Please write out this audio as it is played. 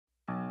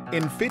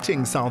In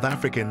fitting South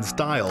African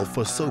style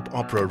for soap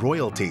opera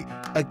royalty,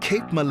 a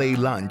Cape Malay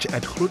lunch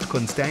at Groot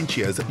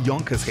Constantia's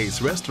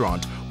Jonkershuis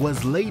restaurant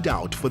was laid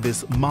out for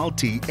this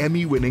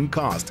multi-Emmy-winning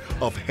cast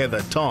of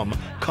Heather Tom,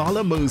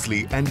 Carla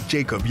Mosley and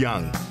Jacob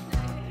Young.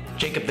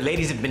 Jacob, the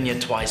ladies have been here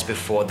twice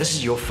before. This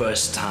is your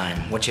first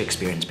time. What's your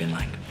experience been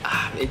like?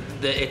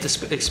 The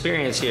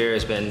experience here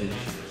has been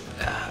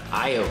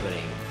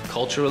eye-opening.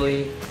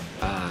 Culturally,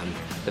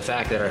 the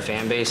fact that our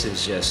fan base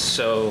is just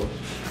so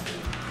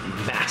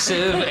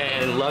massive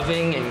and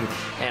loving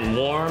and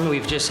warm.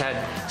 We've just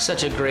had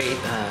such a great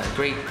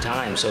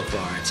time so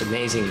far. It's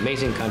amazing,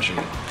 amazing country.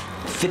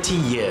 50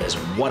 years,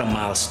 what a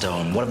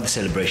milestone. What have the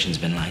celebrations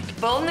been like?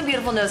 Bold and the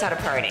Beautiful knows how to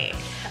party.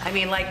 I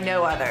mean, like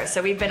no other.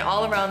 So we've been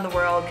all around the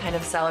world kind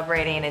of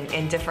celebrating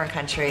in different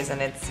countries,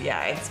 and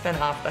it's been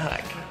off the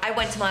hook. I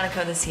went to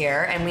Monaco this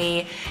year, and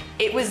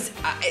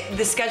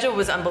the schedule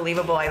was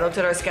unbelievable. I looked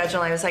at our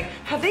schedule and I was like,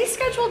 have they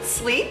scheduled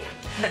sleep?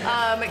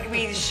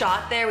 We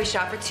shot there, we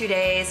shot for 2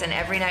 days, and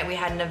every night we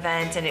had an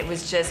event, and it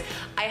was just,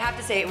 I have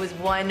to say, it was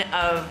one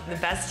of the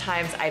best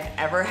times I've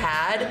ever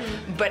had,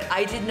 but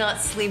I did not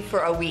sleep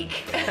for a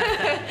week.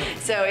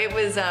 So it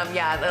was,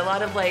 a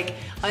lot of like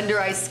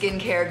under-eye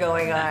skincare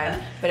going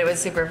on, but it was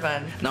super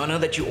fun. Now I know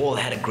that you all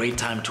had a great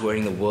time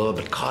touring the world,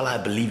 but Carla, I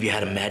believe you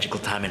had a magical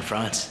time in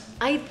France.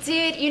 I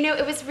did. You know,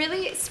 it was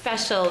really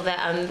special,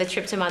 the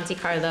trip to Monte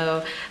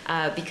Carlo,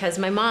 because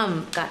my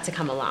mom got to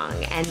come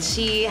along, and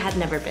she had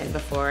never been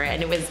before,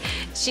 and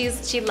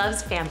she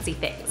loves fancy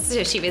things.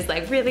 So she was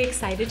like really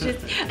excited.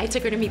 I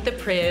took her to meet the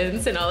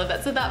prince and all of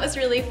that, so that was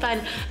really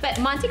fun. But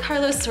Monte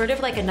Carlo is sort of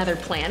like another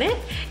planet.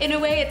 In a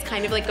way, it's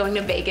kind of like going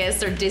to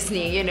Vegas or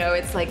Disney, you know,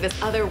 it's like this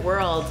other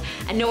world,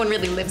 and no one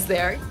really lives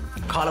there.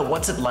 Carla,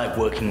 what's it like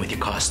working with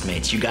your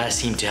castmates? You guys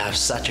seem to have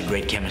such a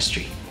great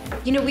chemistry.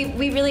 You know,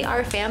 we really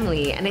are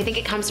family, and I think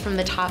it comes from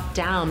the top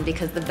down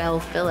because the Bell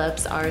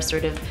Phillips are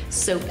sort of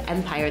soap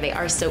empire. They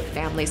are soap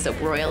family,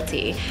 soap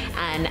royalty,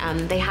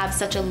 and they have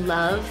such a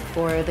love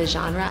for the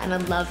genre and a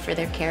love for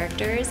their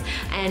characters,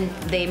 and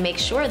they make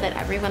sure that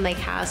everyone they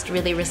cast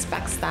really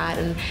respects that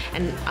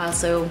and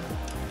also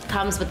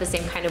comes with the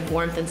same kind of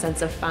warmth and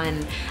sense of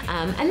fun.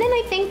 And then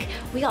I think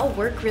we all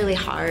work really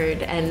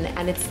hard,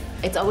 and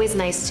it's always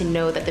nice to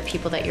know that the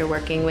people that you're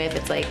working with,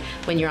 it's like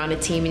when you're on a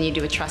team and you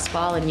do a trust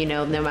ball and you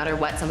know no matter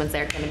what, someone's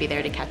there going to be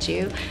there to catch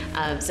you.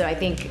 So I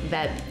think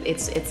that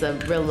it's a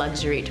real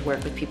luxury to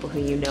work with people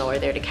who you know are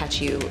there to catch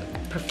you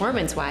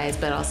performance-wise,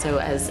 but also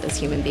as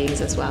human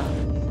beings as well.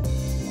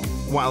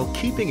 While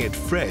keeping it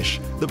fresh,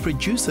 the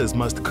producers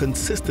must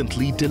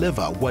consistently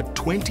deliver what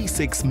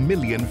 26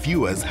 million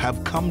viewers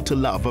have come to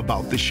love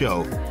about the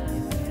show.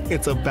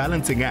 It's a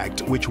balancing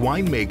act which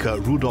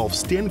winemaker Rudolf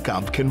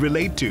Steenkamp can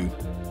relate to.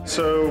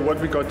 So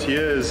what we got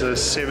here is a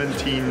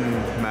 17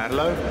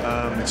 Merlot.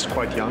 It's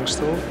quite young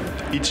still.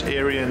 Each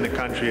area in the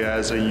country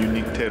has a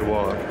unique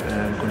terroir,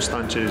 and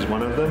Constantia is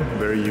one of them,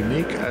 very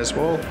unique as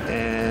well.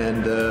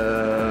 And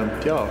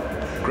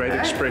great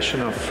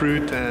expression of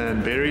fruit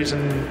and berries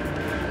and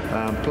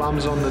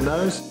plums on the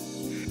nose.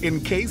 In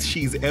case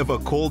she's ever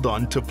called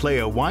on to play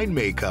a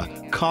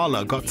winemaker,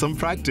 Carla got some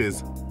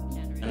practice.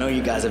 I know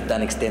you guys have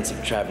done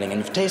extensive traveling and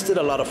you've tasted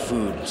a lot of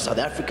food. South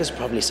Africa's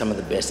probably some of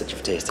the best that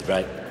you've tasted,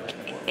 right?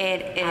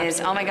 It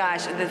is. Absolutely. Oh my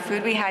gosh, the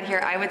food we had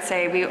here, I would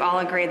say we all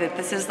agree that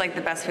this is like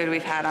the best food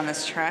we've had on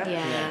this trip.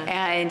 Yeah.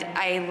 And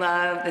I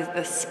love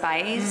the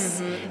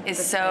spice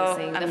is so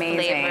amazing.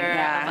 The flavor,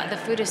 yeah. The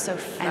food is so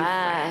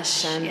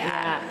fresh. And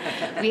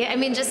I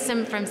mean, just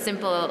from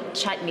simple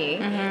chutney.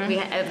 We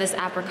had this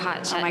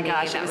apricot chutney. Oh my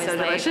gosh, it was so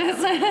delicious.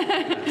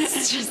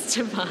 It's just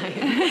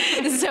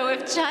divine. So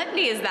if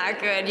chutney is that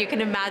good, you can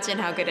imagine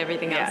how good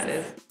everything else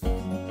is.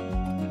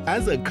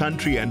 As a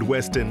country and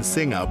western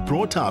singer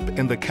brought up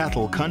in the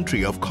cattle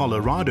country of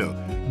Colorado,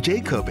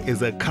 Jacob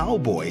is a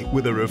cowboy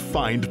with a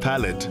refined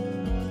palate.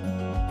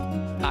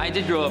 I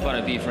did grow up on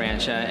a beef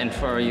ranch, and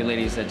for you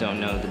ladies that don't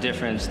know the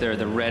difference, they're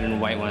the red and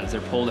white ones.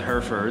 They're pulled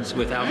Herefords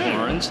without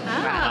horns.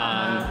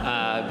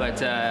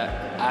 But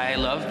I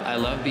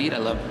love beef. I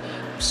love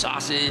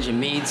sausage and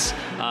meats,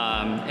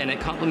 and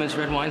it complements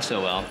red wine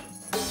so well.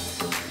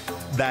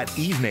 That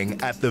evening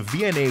at the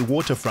V&A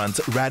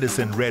Waterfront's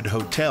Radisson Red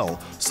Hotel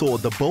saw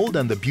The Bold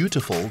and the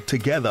Beautiful,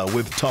 together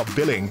with Top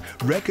Billing,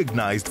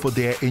 recognized for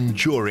their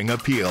enduring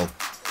appeal.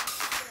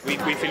 We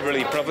feel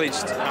really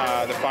privileged.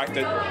 The fact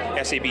that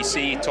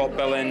SABC, Top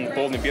Billing,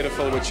 Bold and the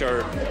Beautiful, which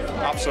are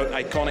absolute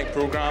iconic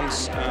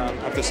programs,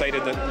 have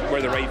decided that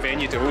we're the right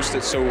venue to host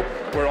it. So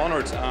we're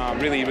honoured,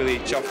 really, really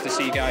chuffed to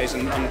see you guys.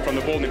 And from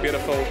the Bold and the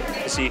Beautiful,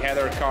 to see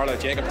Heather, Carla,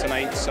 Jacob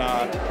tonight, it's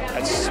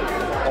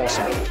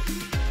awesome.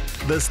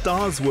 The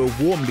stars were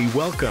warmly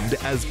welcomed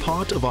as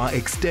part of our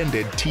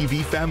extended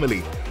TV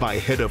family by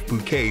Head of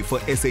Bouquet for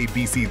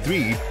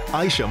SABC3,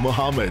 Aisha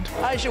Mohammed.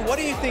 Aisha, what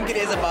do you think it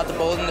is about The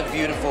Bold and the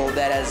Beautiful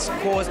that has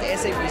caused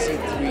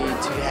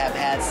SABC3 to have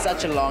had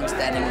such a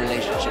long-standing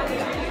relationship with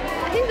them?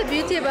 I think the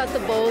beauty about The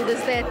Bold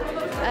is that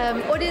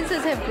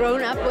audiences have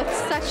grown up with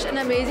such an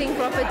amazing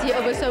property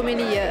over so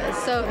many years.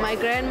 So my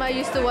grandma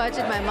used to watch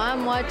it, my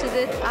mom watches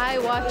it, I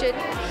watch it.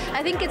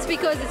 I think it's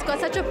because it's got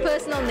such a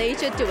personal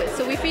nature to it.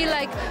 So we feel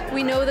like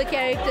we know the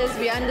characters,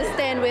 we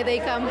understand where they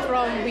come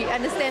from, we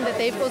understand that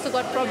they've also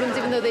got problems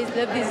even though they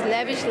live these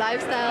lavish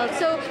lifestyles.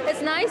 So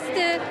it's nice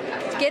to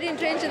get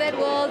entrenched in that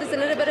world. It's a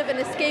little bit of an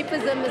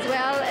escapism as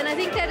well. And I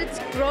think that it's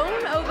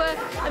grown over,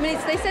 I mean,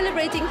 they're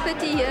celebrating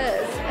 30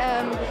 years,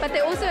 but they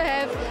also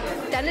have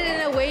done it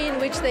in a way in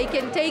which they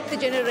can take the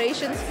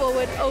generations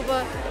forward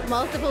over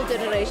multiple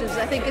generations, which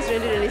I think is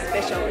really, really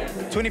special.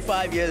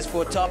 25 years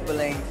for Top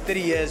Billing, 30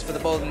 years for The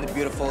Bold and the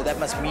Beautiful. That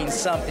must mean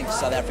something to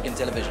South African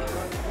television.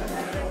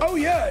 Oh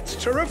yeah, it's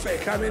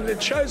terrific. I mean,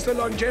 it shows the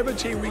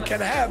longevity we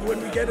can have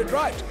when we get it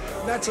right.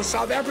 And that's a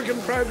South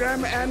African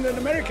program and an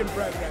American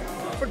program.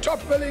 For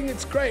Top Billing,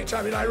 it's great.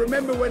 I mean, I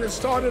remember when it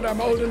started,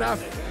 I'm old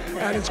enough,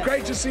 and it's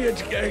great to see it,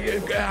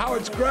 how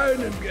it's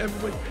grown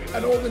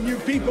and all the new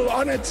people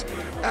on it.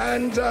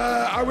 And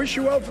I wish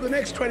you well for the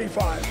next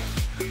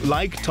 25.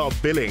 Like Top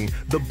Billing,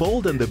 The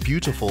Bold and the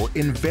Beautiful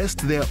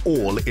invest their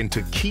all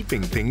into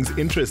keeping things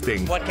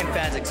interesting. What can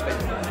fans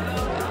expect?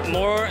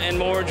 More and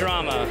more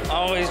drama,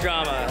 always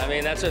drama. I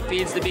mean, that's what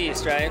feeds the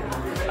beast, right?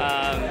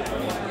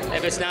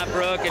 If it's not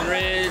Brooke and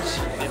Ridge,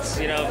 it's,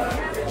 you know,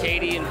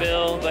 Katie and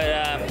Bill.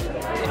 But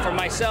for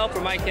myself,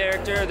 for my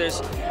character, there's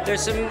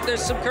some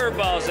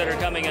curveballs that are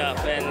coming up,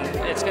 and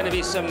it's going to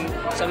be some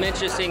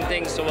interesting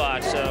things to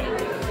watch. So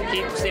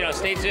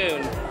stay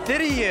tuned.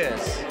 30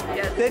 years.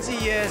 Yeah, 30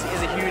 years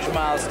is a huge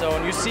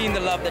milestone. You've seen the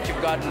love that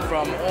you've gotten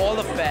from all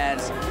the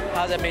fans.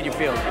 How's that made you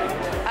feel?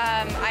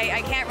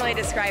 I can't really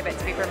describe it,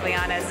 to be perfectly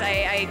honest.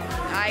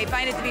 I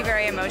find it to be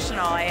very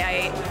emotional.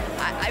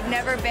 I've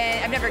never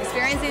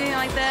experienced anything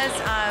like this.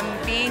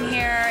 Being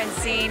here and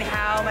seeing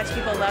how much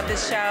people love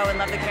this show and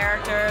love the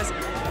characters,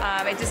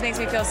 it just makes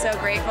me feel so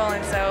grateful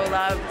and so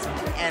loved.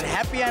 And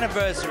happy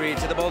anniversary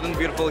to The Bold and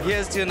Beautiful.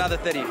 Here's to another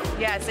 30.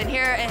 Yes, and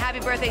happy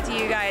birthday to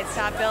you guys,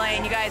 Top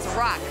Billing. You guys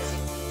rock.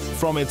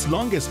 From its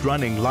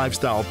longest-running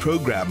lifestyle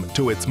program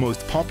to its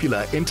most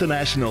popular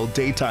international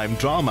daytime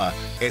drama,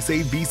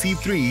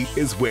 SABC3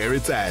 is where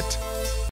it's at.